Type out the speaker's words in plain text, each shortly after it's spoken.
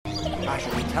I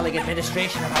shall be telling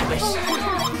administration about this.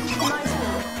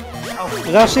 Oh.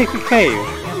 Is that a secret cave?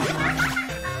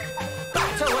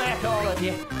 Back to work, all of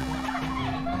you.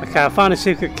 Okay, I found a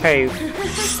secret cave.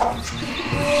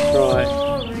 Right.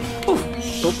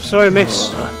 Oops, sorry,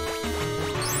 miss.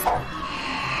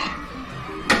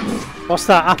 What's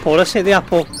that? Apple. Let's hit the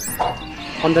apple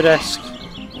on the desk.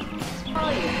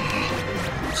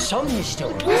 Some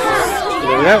story.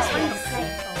 There we go.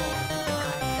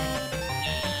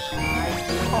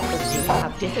 I often seem to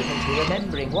have difficulty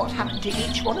remembering what happened to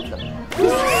each one of them.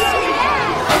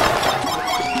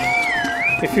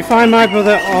 If you find my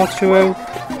brother Arturo,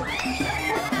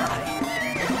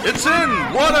 It's in!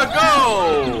 What a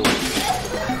go!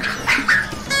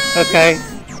 okay.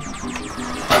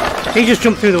 He just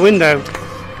jumped through the window.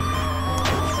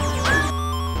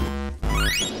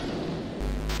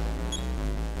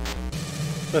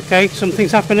 Okay,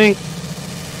 something's happening.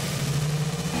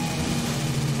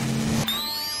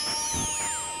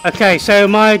 Okay, so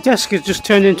my desk has just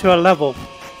turned into a level.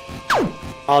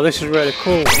 Oh, this is really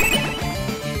cool.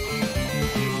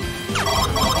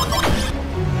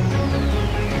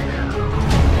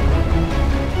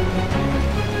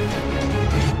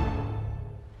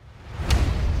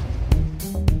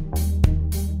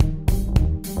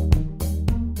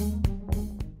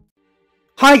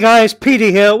 Hi guys,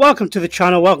 PD here, welcome to the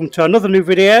channel, welcome to another new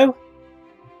video.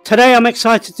 Today I'm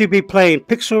excited to be playing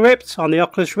Pixel Ripped on the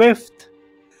Oculus Rift.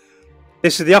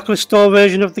 This is the Oculus Store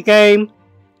version of the game.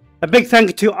 A big thank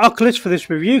you to Oculus for this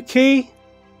review key.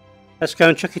 Let's go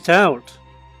and check it out.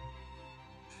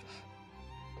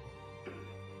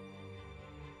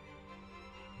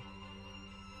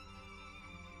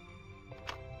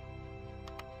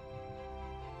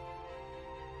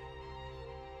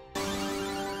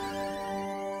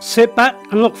 Sit back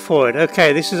and look forward.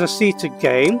 Okay, this is a seated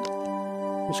game.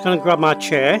 I'm just going to grab my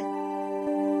chair.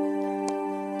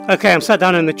 Okay, I'm sat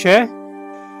down in the chair.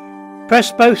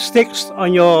 Press both sticks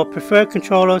on your preferred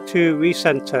controller to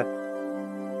recenter.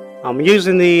 I'm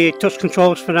using the touch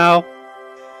controls for now.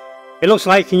 It looks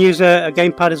like you can use a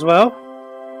gamepad as well.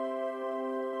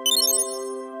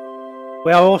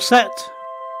 We are all set.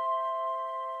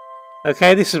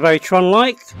 Okay, this is very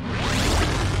Tron-like.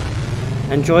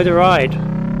 Enjoy the ride.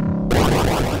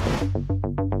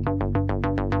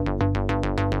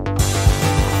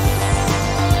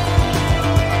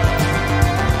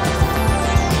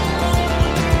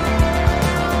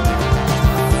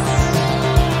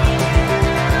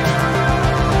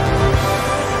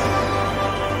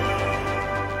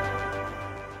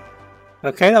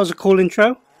 Okay, that was a cool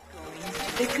intro.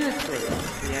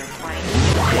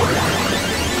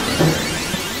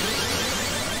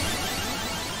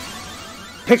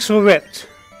 Pixel Ripped.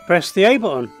 Press the A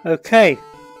button. Okay.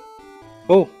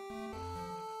 Oh.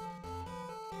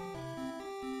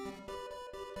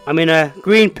 I'm in a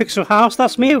green pixel house.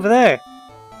 That's me over there.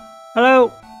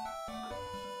 Hello.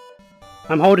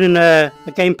 I'm holding a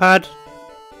gamepad.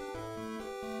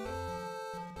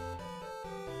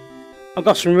 I've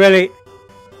got some really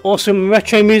awesome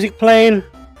retro music playing.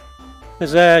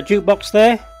 There's a jukebox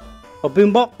there, or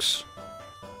boombox.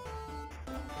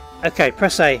 Okay,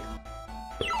 press A.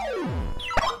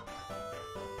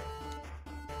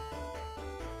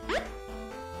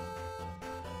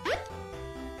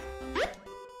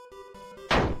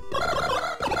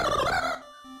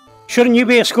 Shouldn't you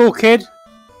be a school kid?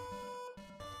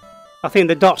 I think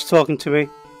the dot's talking to me.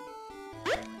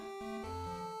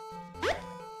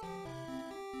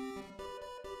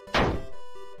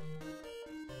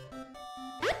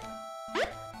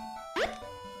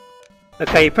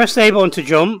 Okay, you press the A button to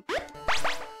jump.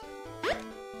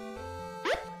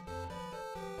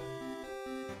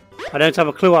 I don't have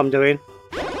a clue what I'm doing.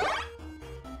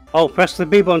 Oh, press the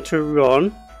B button to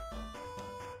run.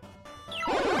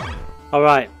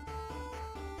 Alright.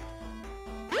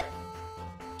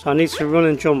 So I need to run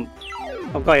and jump.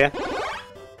 I've got you.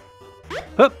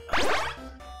 Hup.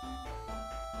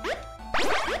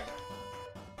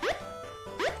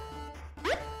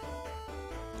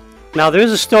 Now there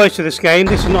is a story to this game.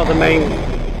 This is not the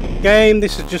main game.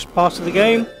 This is just part of the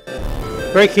game.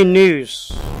 Breaking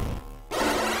news.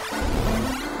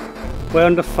 We're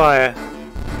under fire.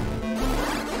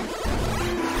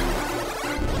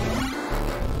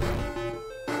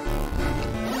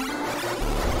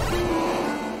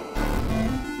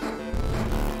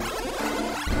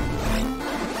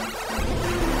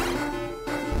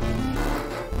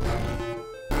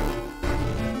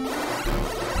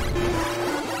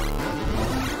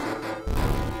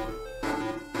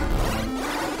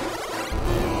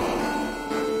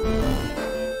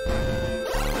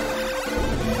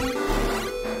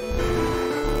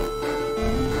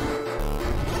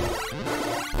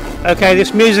 Okay,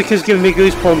 this music is giving me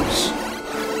goosebumps.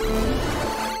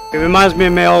 It reminds me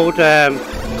of my old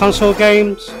console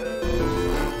games.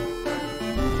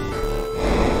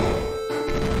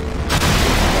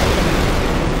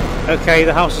 Okay,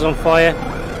 the house is on fire.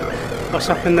 What's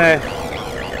happened there?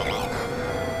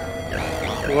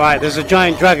 Right, there's a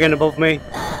giant dragon above me.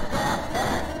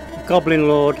 Goblin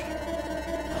Lord.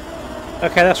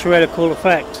 Okay, that's a really cool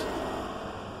effect.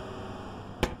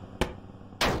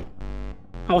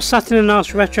 I was sat in a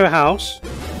nice retro house.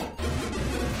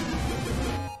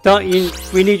 Dot,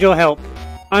 we need your help.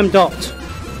 I'm Dot.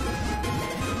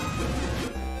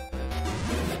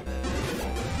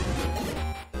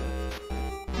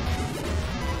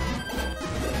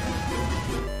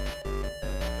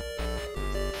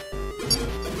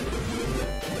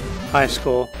 High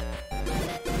score.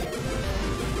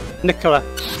 Nicola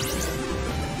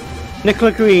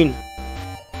Green.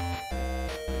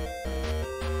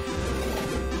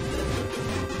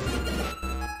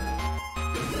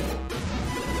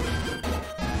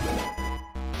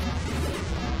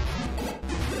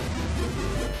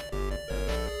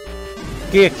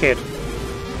 Gear Kid.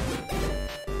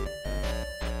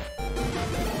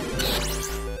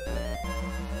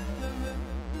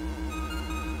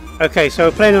 Okay, so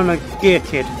we're playing on a Gear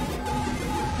Kid.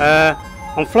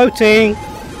 I'm floating.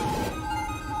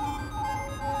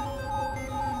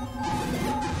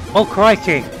 Oh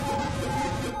crikey!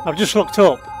 I've just looked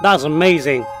up. That's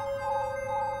amazing.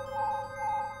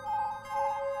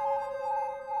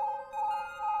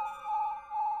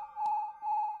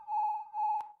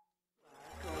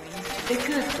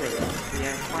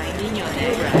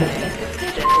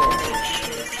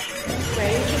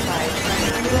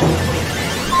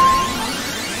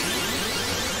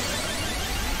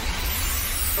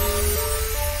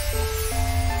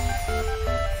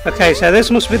 Okay, so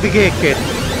this must be the Gear Kid.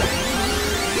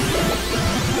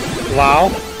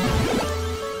 Wow.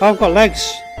 Oh, I've got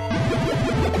legs.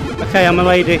 Okay, I'm a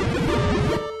lady.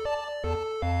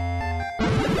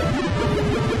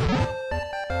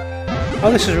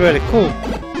 Oh, this is really cool.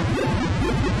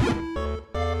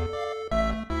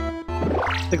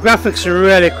 The graphics are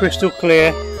really crystal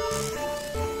clear.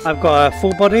 I've got a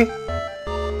full body.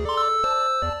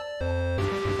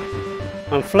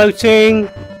 I'm floating.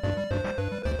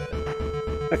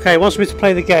 Okay, it wants me to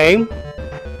play the game.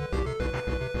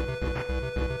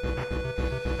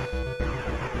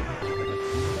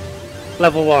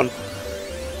 Level 1.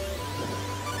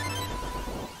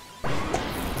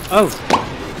 Oh.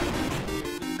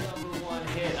 Number 1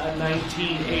 hit of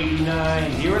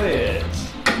 1989. Here it is.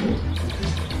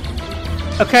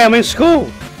 Okay, I'm in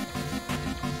school.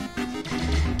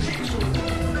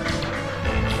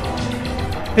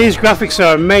 These graphics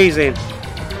are amazing.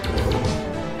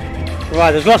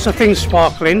 Right, there's lots of things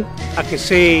sparkling. I can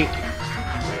see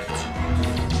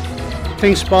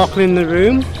things sparkling in the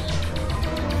room.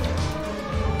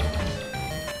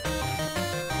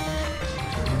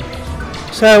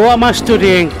 So what am I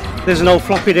studying? There's an old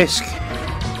floppy disk.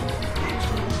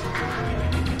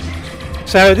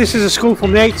 So this is a school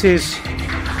from the 80s.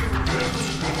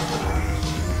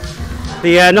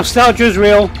 The nostalgia is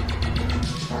real.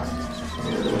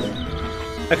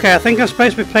 Okay, I think I'm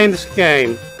supposed to be playing this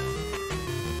game.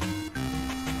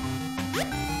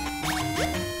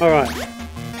 Alright.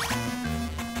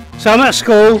 So I'm at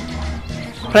school,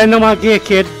 playing on my Gear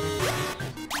Kid.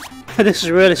 This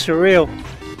is really surreal.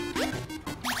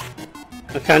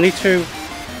 Okay, I need to...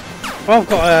 Oh,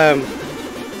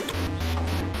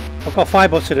 I've got a fire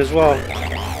button as well.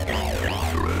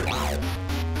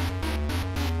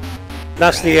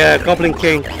 That's the Goblin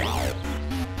King.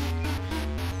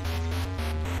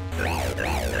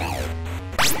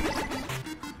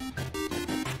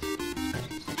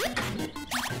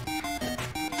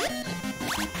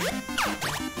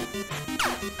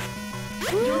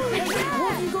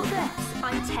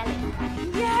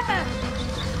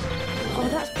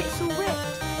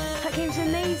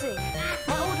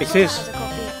 It is.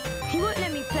 He won't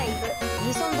let me play, but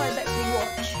he sometimes lets me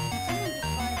watch.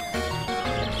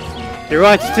 You're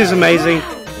right, it is amazing.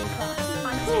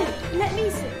 Let me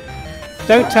see.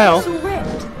 Don't tell. It's all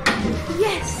ripped.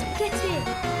 Yes, get in.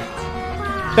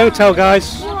 Wow. Don't tell,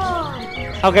 guys. Whoa.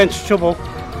 I'll get into trouble.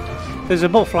 There's a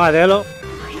butterfly there, look.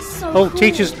 It's so Oh, cool.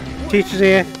 teacher's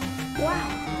here.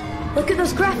 Wow. Look at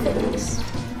those graphics.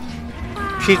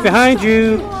 Wow. She's behind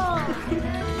you. Whoa.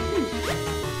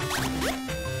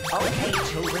 Okay,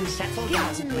 children, settle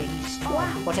down, please.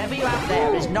 Whatever you have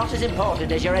there is not as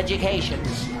important as your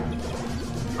educations.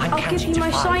 I'm I'll give you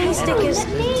my shiny stickers.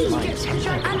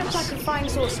 And looks like a fine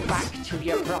sauce. Back to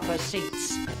your proper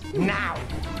seats. Now.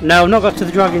 No, I've not got to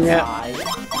the dragon yet. 5,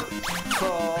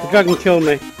 4, dragon kill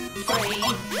me. 3,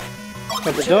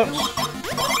 Grab the ducks.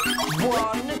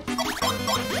 1,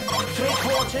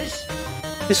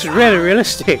 3/4. This is really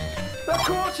realistic. A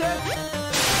quarter.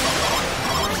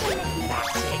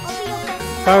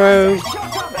 Pharaoh.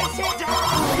 Shut up, it's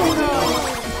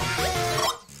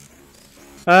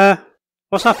it.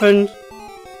 What's happened?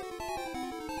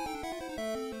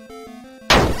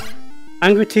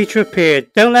 Angry teacher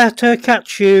appeared. Don't let her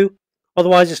catch you,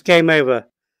 otherwise it's game over.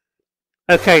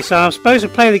 Okay, so I'm supposed to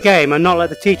play the game and not let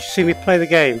the teacher see me play the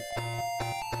game.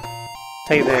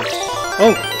 Take this.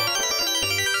 Oh!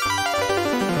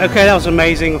 Okay, that was an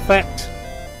amazing effect.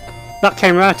 That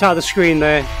came right out of the screen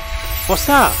there. What's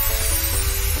that?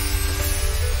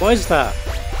 What is that?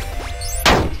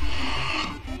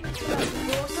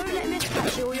 Don't let Miss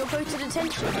catch you or you'll go to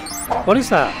detention. What is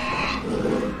that?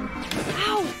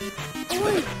 Ow!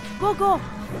 Oi! Bug off!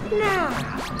 Now,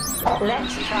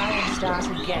 let's try and start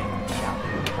again, shall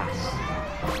we, class?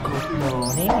 Good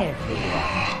morning,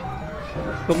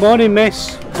 everyone. Good morning,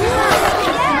 miss.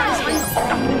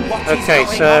 Okay,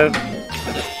 so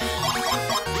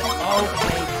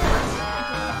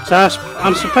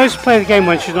I'm supposed to play the game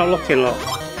when she's not looking, look.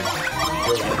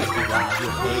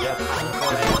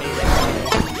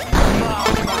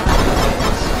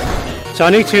 So I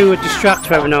need to distract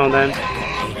her every now and then.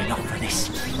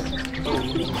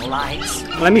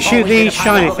 Let me shoot these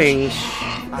shiny things.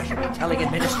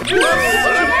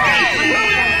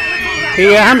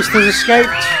 The hamsters escaped.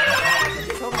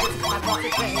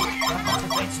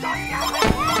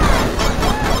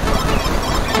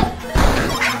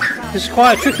 This is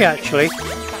quite tricky actually.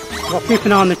 I've got to keep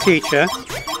an eye on the teacher.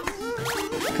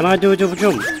 Can I do a double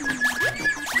jump?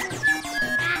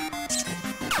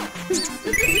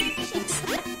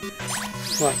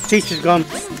 Right, teacher's gone.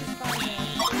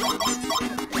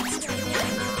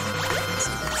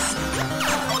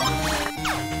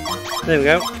 There we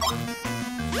go.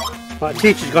 Right,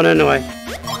 teacher's gone anyway.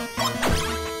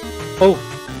 Oh!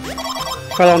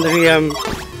 Fell on the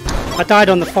I died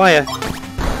on the fire.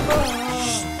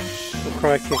 Oh,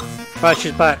 crikey. Right,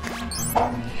 she's back.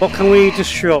 What can we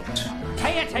disrupt?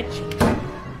 Pay attention.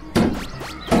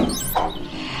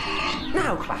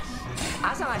 Now, class,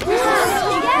 as I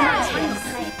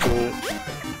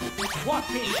what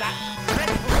is that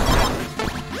dreadful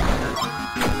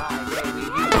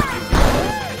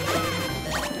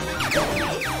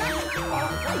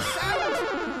sound?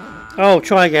 Oh,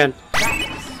 try again.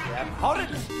 That's abhorrent.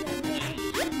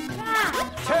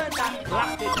 Turn that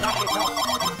blasted racket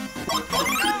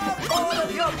off. All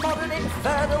of your modern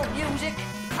infernal music.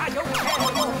 I don't care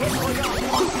what you're hit or you're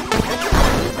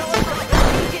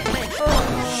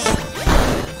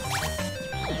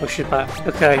Push it back.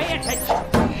 Okay. Pay attention.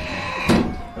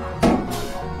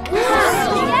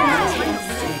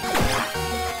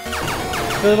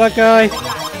 Kill that guy.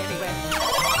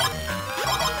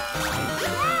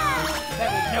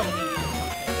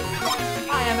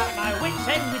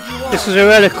 This is a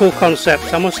really cool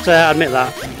concept, I must admit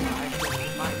that.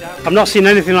 I've not seen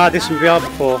anything like this in VR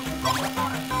before.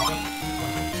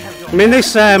 I mean,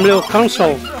 this little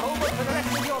console,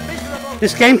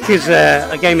 this game is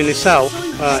a game in itself.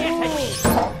 Right.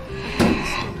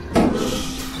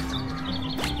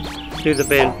 Do the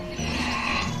bin.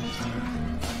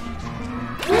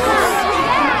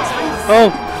 Oh!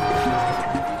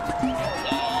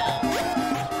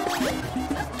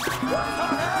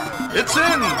 It's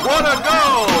in! What a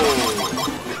go!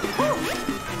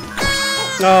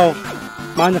 No!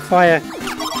 Mind the fire.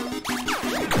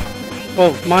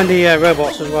 Oh, mind the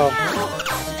robots as well.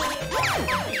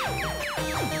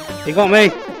 You got me!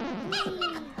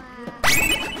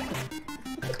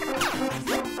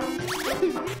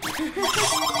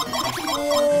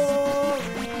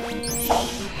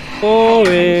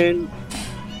 Boring!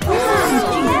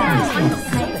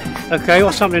 Okay,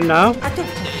 what's happening now?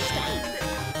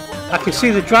 I can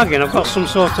see the dragon. I've got some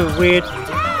sort of weird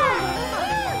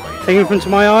thing in front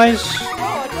of my eyes.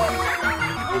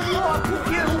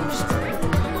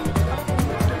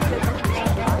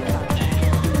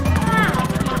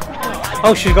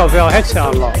 Oh, she's got a VR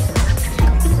headset unlocked.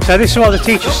 So this is what the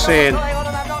teacher's saying.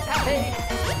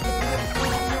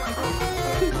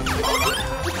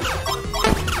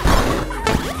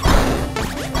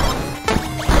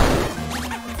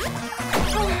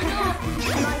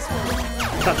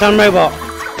 That damn robot.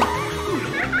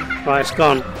 Right, it's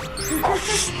gone.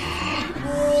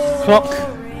 Clock.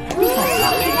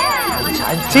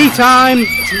 Tea time!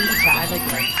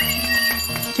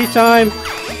 Tea time!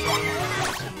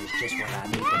 Just what I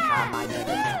need to calm my nervous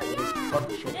down with this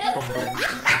bunch of bumbling.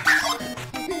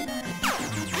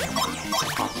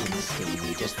 Hot and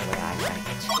steamy, just the way I like it.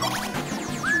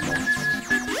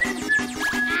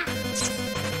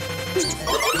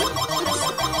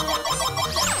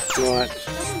 Right.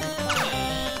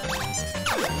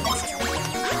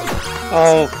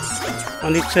 Oh, I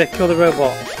need to kill the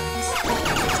robot.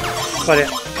 Got it.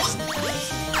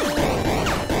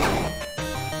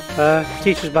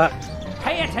 Teacher's back.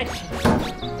 Pay attention.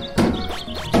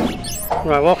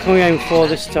 Right, what can we aim for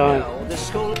this time? The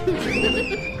school.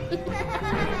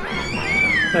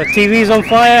 TV's on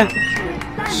fire.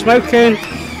 Smoking.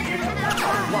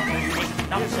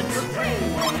 Nonsense.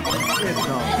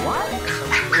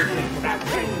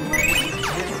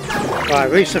 Right,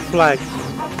 reach the flag.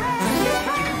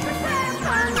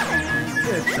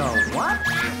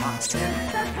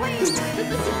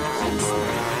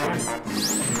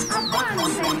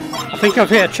 I think I've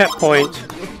hit a checkpoint.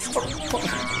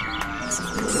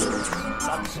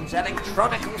 Nonsense.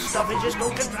 Electronical stuff is just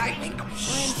going to drive me. I'm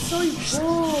so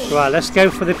bored. Right, let's go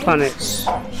for the planets.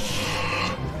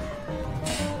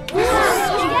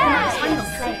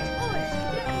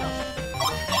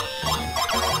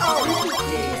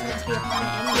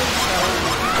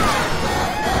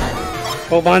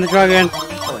 Go behind the dragon.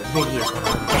 Oh, it really is going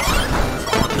to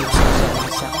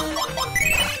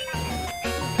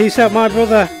Peace out, my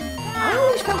brother. I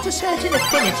always felt a certain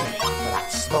affinity for that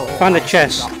small. Found a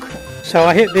chest. So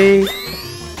I hit the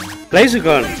laser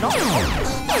gun.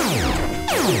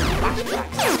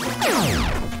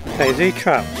 Okay, is he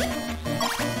trapped? It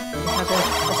has a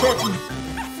certain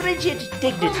frigid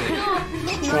dignity.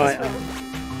 Right.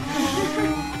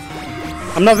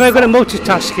 I'm not very good at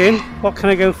multitasking. What can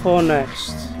I go for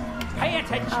next? Pay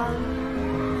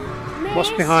attention.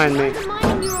 What's behind me?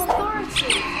 Undermining your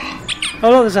authority. Oh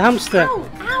look, there's a hamster. Ow,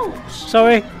 ouch.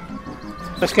 Sorry.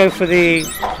 Let's go for the...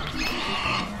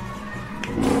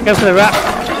 Go for the rat.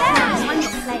 I'm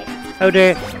not playing. Oh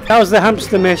dear. That was the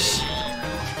hamster miss.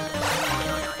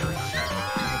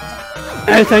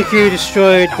 Oh, thank you.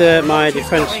 Destroyed my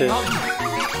defences. Okay.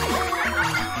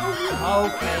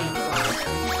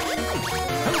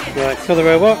 Right, kill the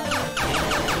robot.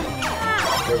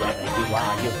 Whoever you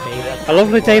are, you've made a A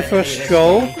lovely day for a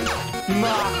stroll. Mark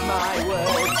my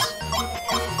words.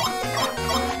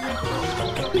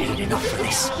 I've paid enough for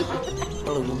this.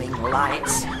 Blooming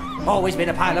lights. Always been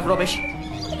a pile of rubbish.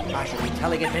 I should be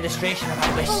telling administration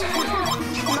about this.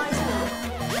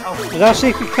 Is that a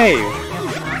secret cave?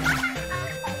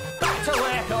 Back to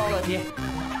work, all of you.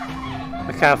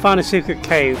 Okay, I found a secret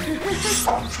cave.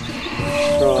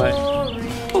 Right.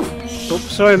 Oops,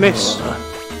 sorry, miss.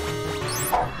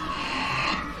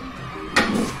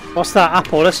 What's that?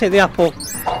 Apple. Let's hit the apple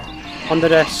on the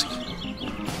desk.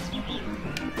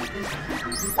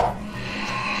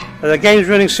 The game's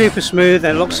running super smooth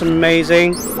and it looks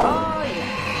amazing. Oh,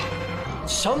 yeah.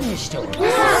 Sun is still. There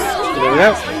we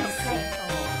go.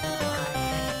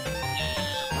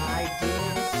 My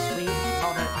dear sweet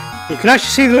Connor. You can actually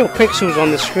see the little pixels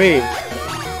on the screen.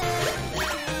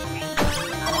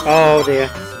 Oh dear.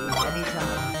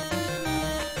 Anytime.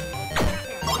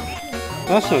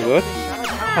 That's not good.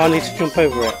 I need to jump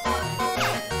over it.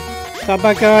 Is that a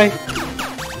bad guy?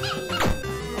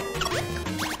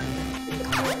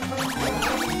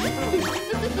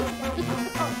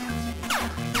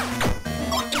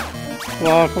 Come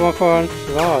on, come on, come on.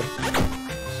 It's hard.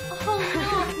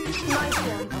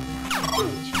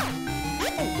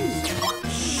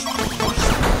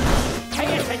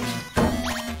 Pay attention.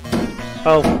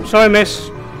 Oh, sorry, miss.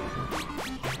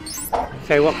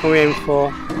 Okay, what can we aim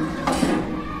for?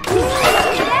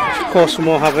 Cause some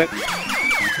more havoc.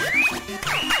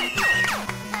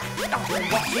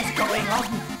 What is going on?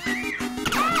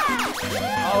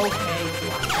 Okay.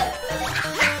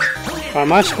 Right,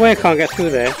 my square can't get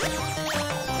through there.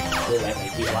 Whoever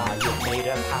you are, you've made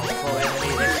a powerful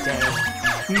enemy this day.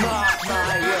 Mark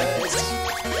my words.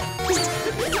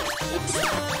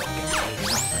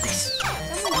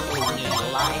 Blooming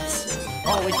lights.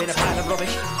 Always been a pile of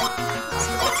rubbish.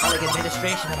 Telling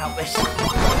administration about this.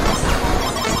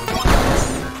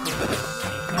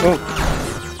 Oh,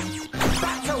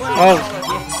 Back to work, Oh. all of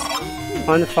you.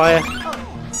 find the fire.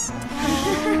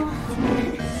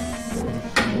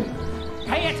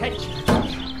 Pay attention.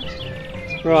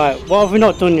 Right, what have we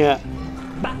not done yet?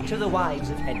 Back to the wives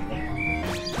of Henry.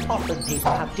 Often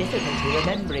people have difficulty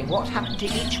remembering what happened to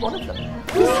each one of them.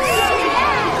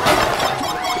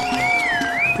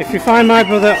 If you find my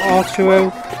brother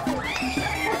Arturo,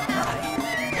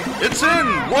 It's in!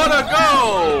 What a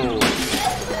go!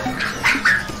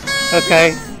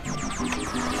 okay.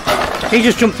 He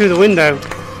just jumped through the window.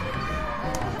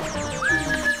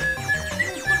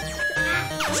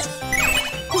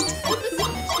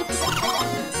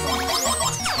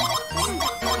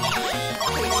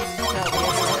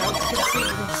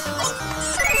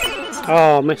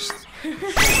 Oh, missed. Let's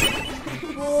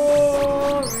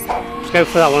go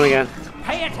for that one again.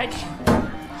 Pay attention.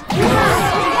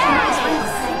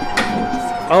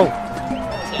 Oh.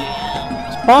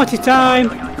 It's party time.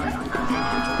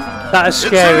 That is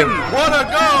scary. It's in. What a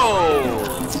go!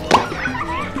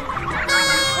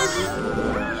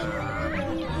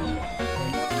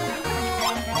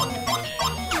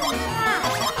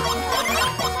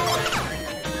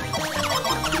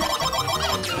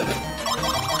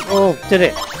 Oh, did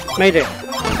it. Made it.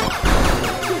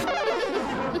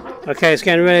 Okay, it's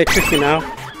getting really tricky now.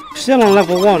 Still on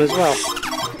level 1 as well.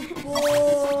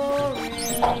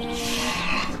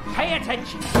 Pay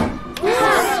attention.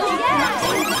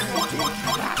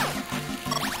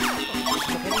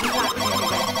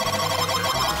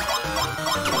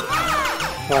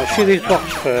 Right, shoot these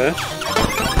blocks first.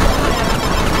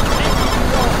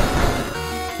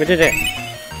 We did it.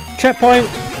 Checkpoint.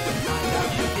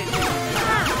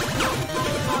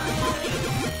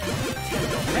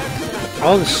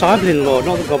 Oh, the Cyberlin Lord,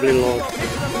 not the Goblin Lord.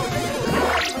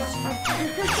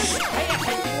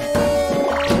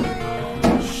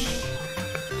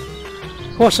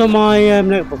 What's on my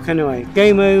notebook anyway?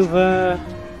 Game over,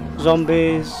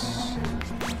 zombies.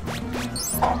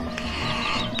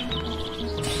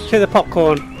 Take the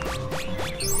popcorn.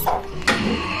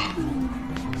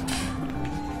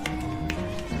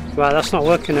 Right, that's not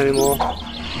working anymore.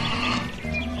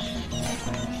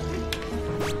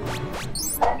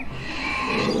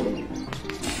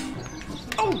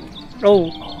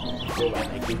 Oh!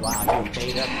 Whoever you are, you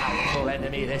made a powerful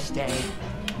enemy this day.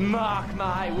 Mark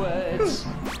my words.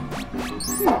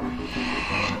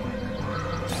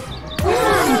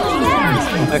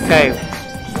 Okay.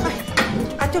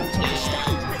 I don't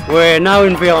understand. We're now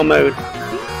in VR mode.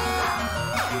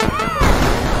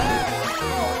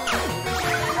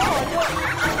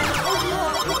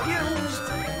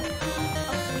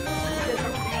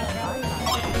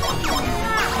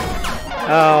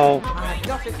 Oh.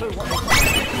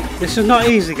 This is not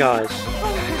easy, guys.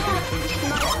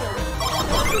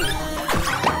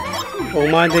 Oh,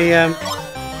 mind the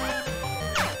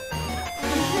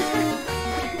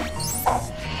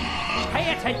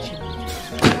Pay attention.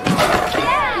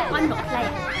 I'm not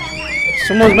playing.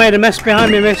 Someone's made a mess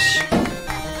behind me, miss.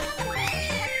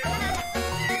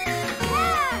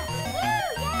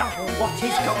 Oh, what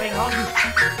is going on?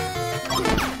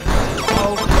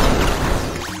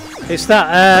 It's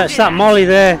that Molly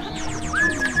there.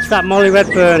 It's that Molly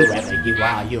Redburn. Whoever you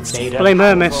are, you've made a Blame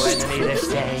her, powerful miss. enemy this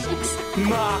day.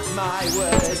 Mark my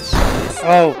words.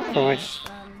 Oh, Christ.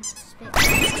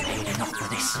 Paid enough for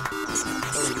this.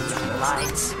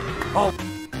 Lights. Oh,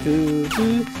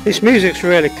 This music's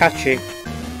really catchy.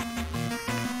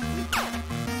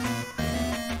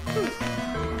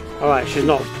 Alright, she's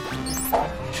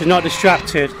not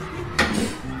distracted.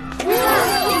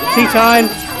 Tea time!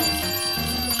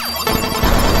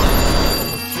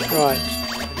 Right.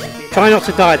 Try not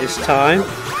to die this time.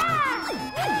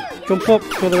 Jump up,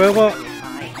 kill the robot.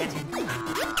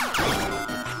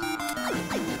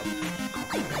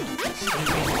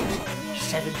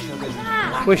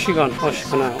 Where's she gone? Oh,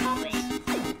 she's gone out.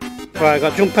 Right, I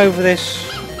got to jump over this.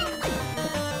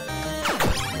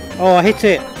 Oh, I hit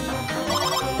it.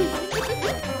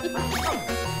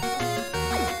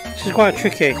 This is quite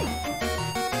tricky.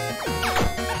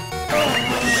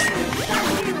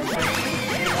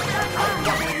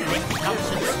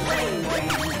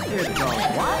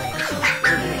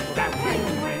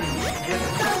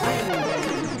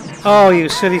 Oh, you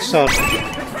silly sod.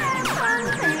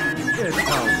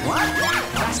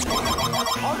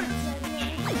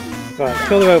 Right,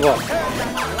 kill the robot.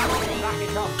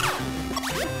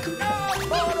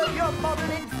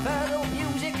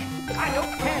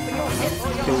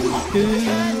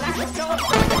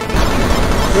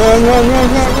 Run, run, run,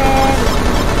 run, run!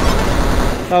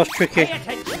 That was tricky.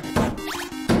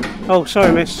 Oh,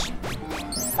 sorry, miss.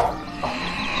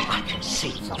 I can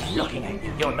see from looking at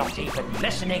you. You're not even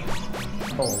listening.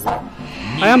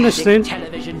 I am listening.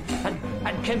 Television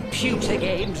and computer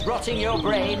games rotting your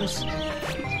brains.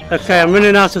 Okay, I'm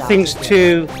running out of things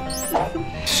to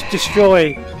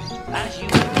destroy. As you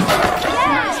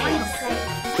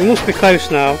We must be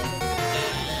close now.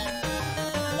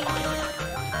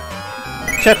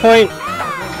 Checkpoint.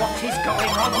 what is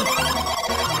going on?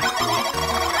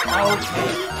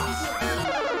 Okay.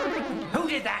 Who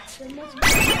did that?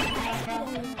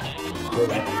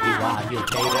 Whoever you are, you've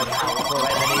made a powerful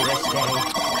enemy this day.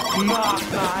 Mark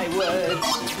my words.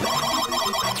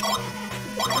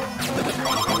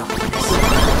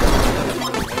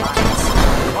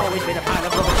 Always been a pile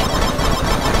of rubbish.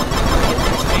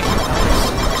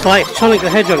 It's like Sonic the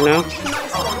Hedgehog now.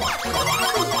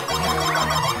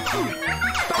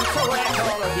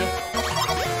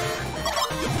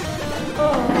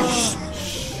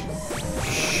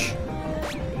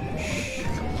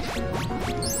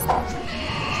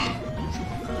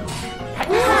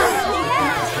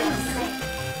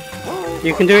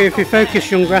 You can do it if you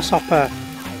focus, young grasshopper.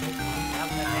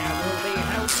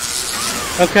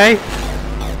 Okay.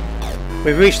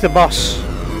 We've reached the boss.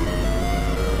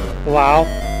 Wow.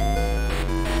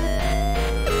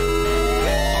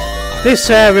 This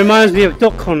reminds me of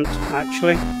Duck Hunt,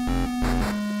 actually.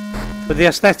 With the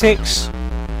aesthetics.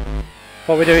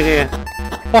 What are we doing here?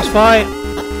 Boss fight.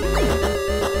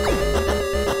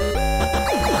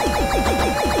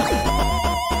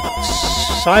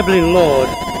 Cybling Lord.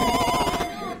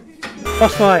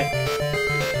 Boss fight.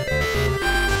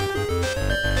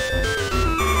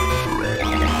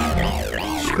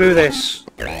 Screw this.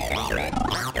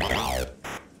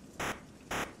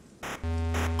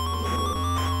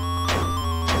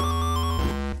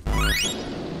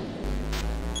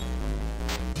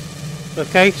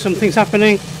 Okay, something's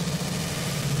happening.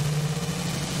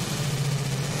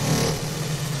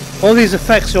 All these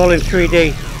effects are all in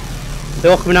 3D. They're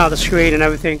all coming out of the screen and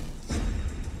everything.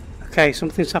 Okay,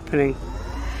 something's happening.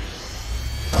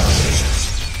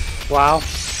 Wow.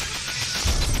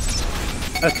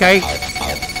 Okay.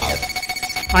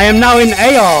 I am now in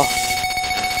AR.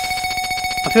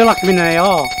 I feel like I'm in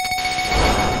AR.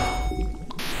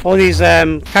 All these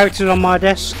characters on my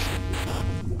desk.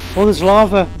 Oh, there's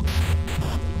lava.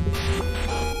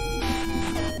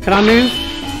 Can I move?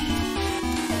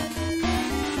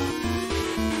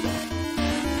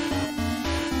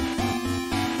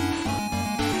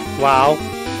 Wow.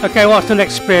 Okay, what an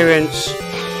experience.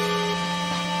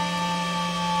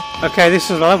 Okay, this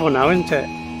is a level now, isn't it?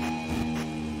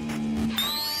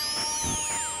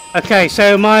 Okay,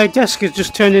 so my desk has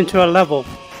just turned into a level.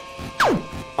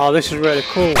 Oh, this is really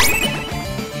cool.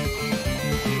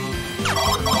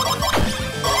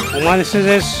 And why this is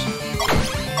this?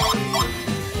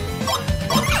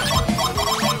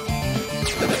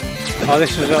 Oh,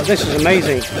 this is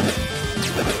amazing.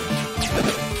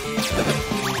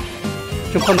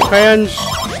 Jump on the crayons.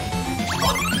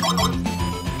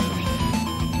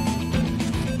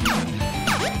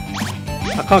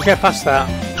 I can't get past that.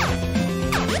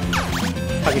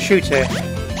 I can shoot it.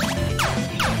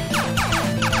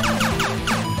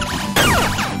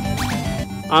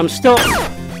 I'm stuck.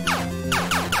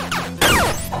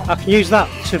 I can use that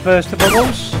to burst the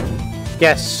bubbles.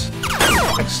 Yes.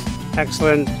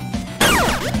 Excellent.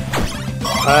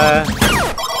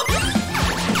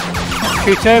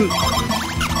 Shoot him.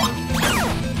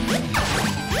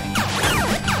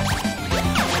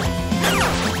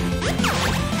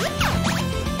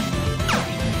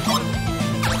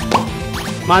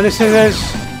 Mind the scissors.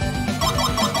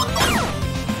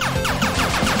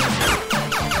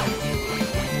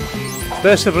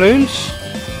 Burst the balloons.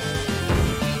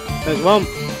 There's one.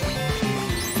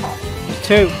 There's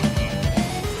two.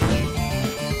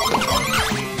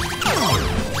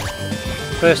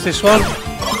 Burst this one.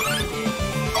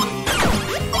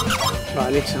 Right,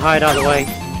 I need to hide out of the way.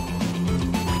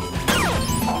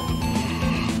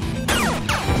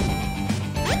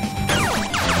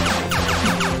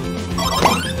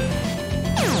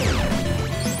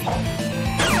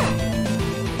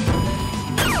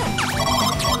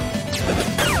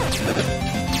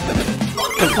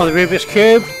 Jump on the Rubik's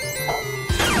Cube.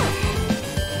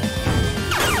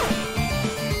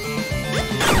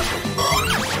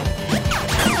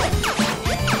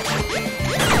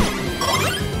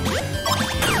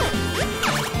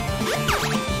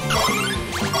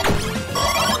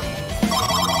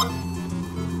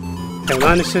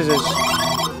 Mind the scissors.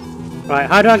 Right,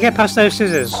 how do I get past those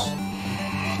scissors?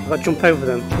 I've got to jump over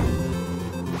them.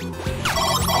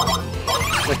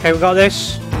 Okay, we got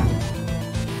this.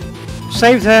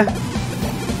 Saved her.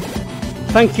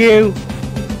 Thank you.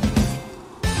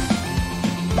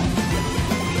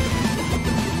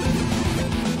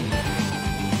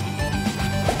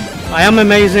 I am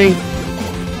amazing.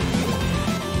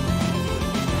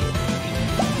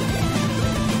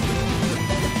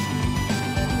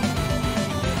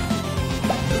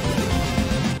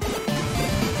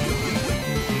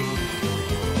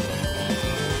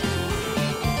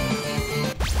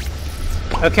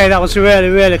 Okay, that was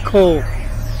really cool.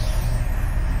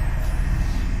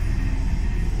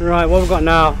 Right, what have we got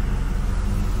now?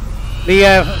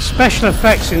 The special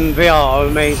effects in VR are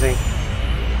amazing.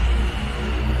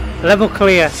 Level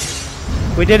clear.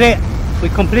 We did it. We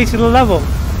completed the level.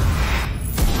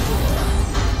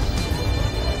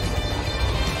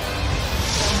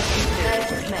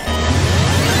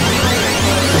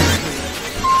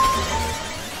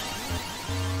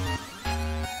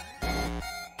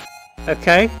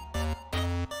 Okay,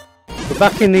 we're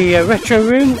back in the retro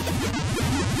room.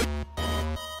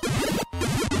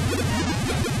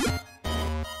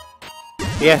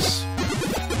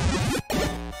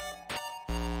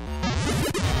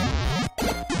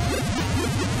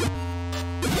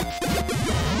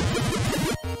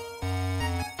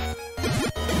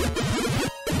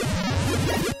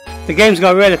 The game's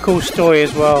got a really cool story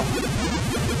as well.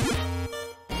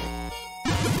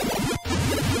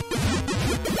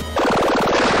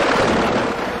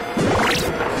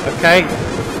 Okay,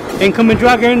 incoming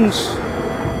dragons.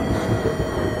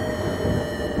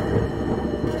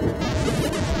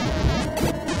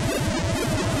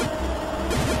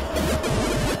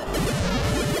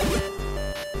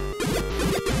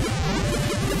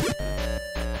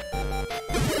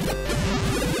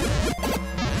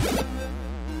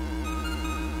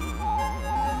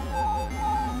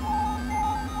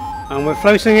 And we're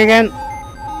floating again.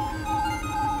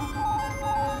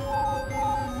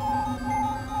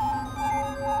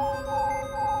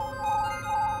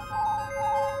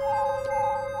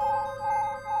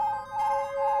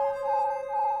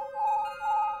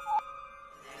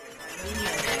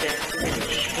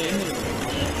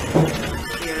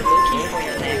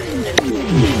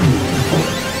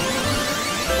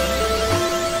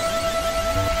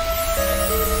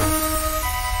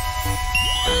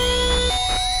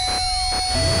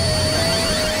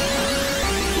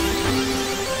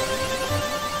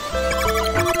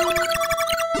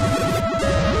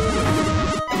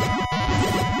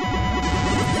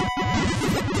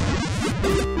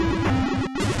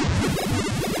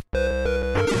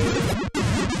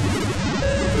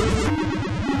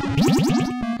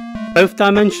 Both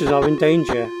dimensions are in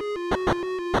danger.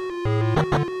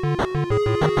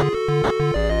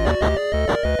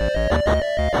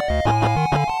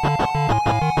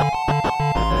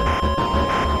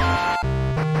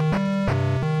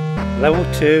 Level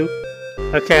 2.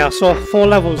 Okay, I saw 4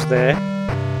 levels there.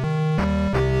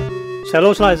 So it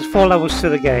looks like there's 4 levels to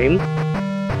the game.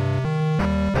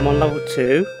 I'm on level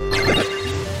 2.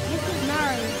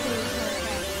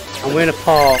 And we're in a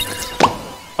park.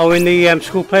 Oh, in the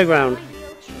school playground.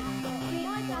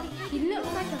 He looks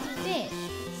like a fish.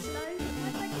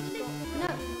 No.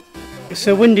 It's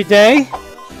a windy day.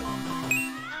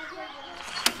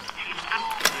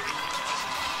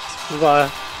 We've got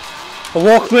a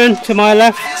Walkman to my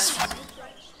left.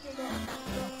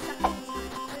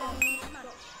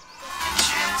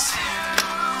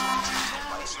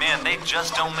 Man, they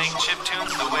just don't make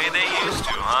chiptunes the way they used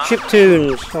to, huh?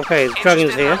 Chiptunes. Okay, the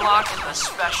dragon's here. Unlocking the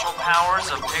special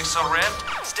powers of Pixel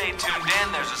Rift? Stay tuned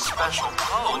in. There's a special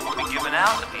code we'll be giving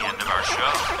out at the end of our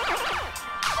show.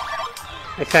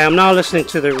 Okay, I'm now listening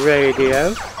to the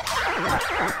radio.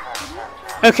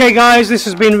 Okay guys, this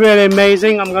has been really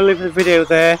amazing. I'm going to leave the video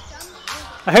there.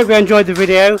 I hope you enjoyed the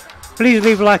video. Please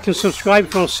leave a like and subscribe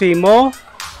if you want to see more.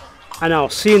 And I'll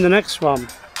see you in the next one.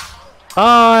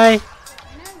 Bye!